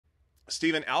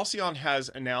Stephen, Alcion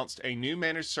has announced a new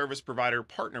managed service provider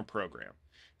partner program.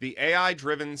 The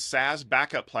AI-driven SaaS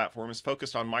backup platform is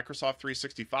focused on Microsoft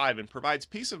 365 and provides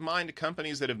peace of mind to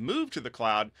companies that have moved to the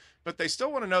cloud, but they still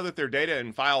want to know that their data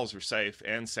and files are safe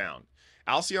and sound.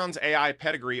 Alcion's AI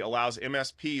pedigree allows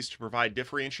MSPs to provide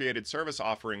differentiated service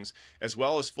offerings as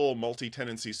well as full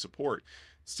multi-tenancy support.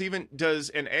 Stephen, does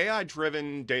an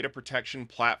AI-driven data protection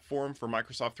platform for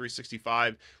Microsoft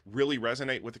 365 really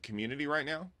resonate with the community right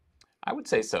now? I would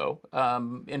say so.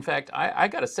 In fact, I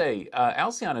got to say,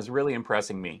 Alcion is really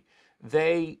impressing me.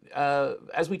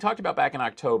 As we talked about back in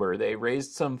October, they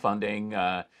raised some funding.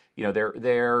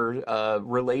 They're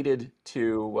related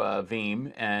to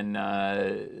Veeam, and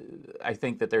I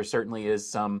think that there certainly is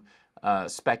some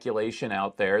speculation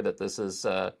out there that this is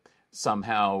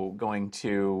somehow going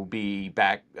to be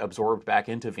absorbed back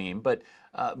into Veeam. But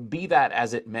be that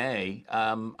as it may,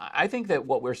 I think that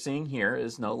what we're seeing here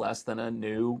is no less than a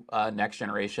new next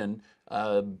generation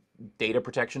data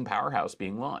protection powerhouse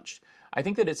being launched. I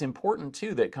think that it's important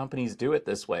too that companies do it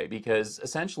this way because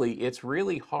essentially it's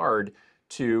really hard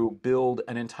to build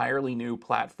an entirely new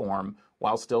platform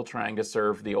while still trying to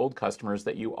serve the old customers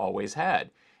that you always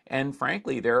had. And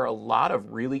frankly, there are a lot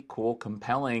of really cool,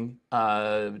 compelling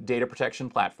data protection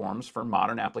platforms for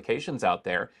modern applications out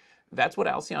there. That's what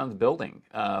Alcion's building.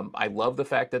 I love the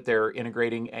fact that they're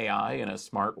integrating AI in a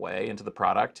smart way into the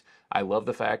product. I love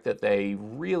the fact that they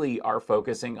really are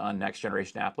focusing on next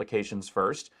generation applications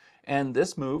first. And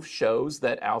this move shows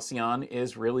that Alcion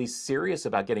is really serious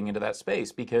about getting into that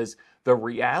space because the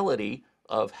reality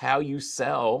of how you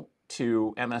sell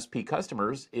to MSP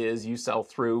customers is you sell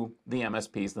through the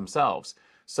MSPs themselves.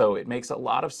 So it makes a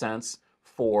lot of sense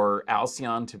for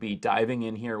Alcion to be diving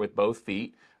in here with both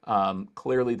feet.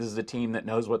 Clearly, this is a team that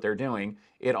knows what they're doing.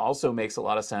 It also makes a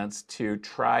lot of sense to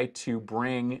try to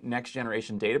bring next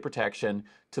generation data protection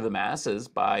to the masses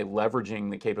by leveraging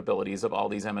the capabilities of all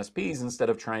these MSPs instead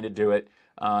of trying to do it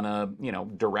on a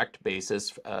direct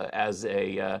basis as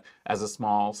a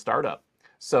small startup.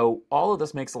 So all of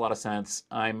this makes a lot of sense.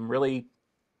 I'm really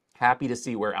happy to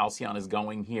see where Alcion is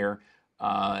going here,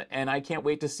 and I can't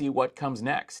wait to see what comes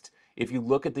next. If you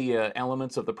look at the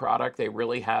elements of the product, they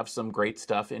really have some great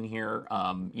stuff in here.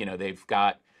 They've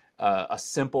got a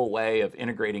simple way of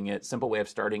integrating it, simple way of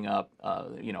starting up,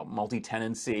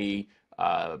 multi-tenancy,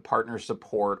 partner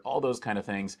support, all those kind of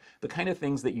things, the kind of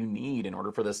things that you need in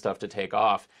order for this stuff to take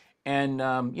off. And,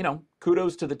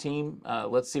 kudos to the team.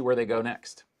 Let's see where they go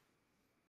next.